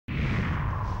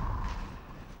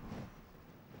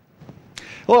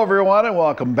Hello everyone and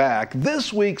welcome back.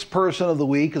 This week's Person of the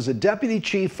Week is a Deputy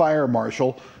Chief Fire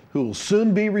Marshal who will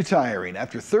soon be retiring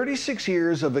after 36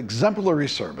 years of exemplary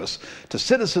service to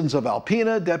citizens of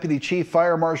ALPENA. Deputy Chief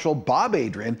Fire Marshal Bob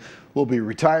Adrian will be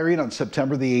retiring on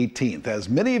September the 18th. As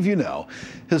many of you know,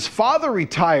 his father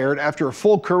retired after a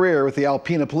full career with the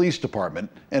ALPENA Police Department,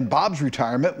 and Bob's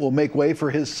retirement will make way for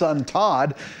his son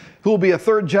Todd, who will be a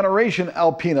third-generation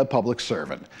ALPENA public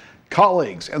servant.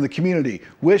 Colleagues and the community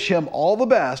wish him all the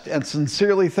best and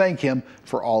sincerely thank him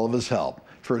for all of his help.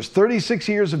 For his 36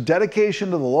 years of dedication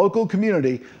to the local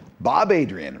community, Bob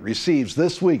Adrian receives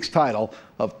this week's title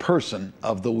of Person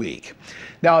of the Week.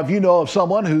 Now, if you know of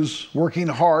someone who's working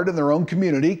hard in their own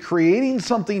community, creating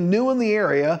something new in the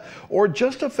area, or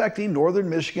just affecting Northern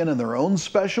Michigan in their own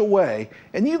special way,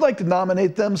 and you'd like to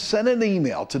nominate them, send an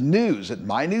email to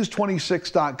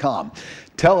news@mynews26.com.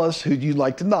 Tell us who you'd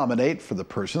like to nominate for the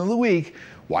Person of the Week,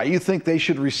 why you think they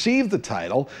should receive the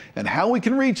title, and how we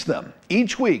can reach them.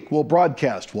 Each week, we'll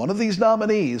broadcast one of these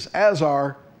nominees as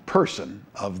our Person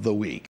of the Week.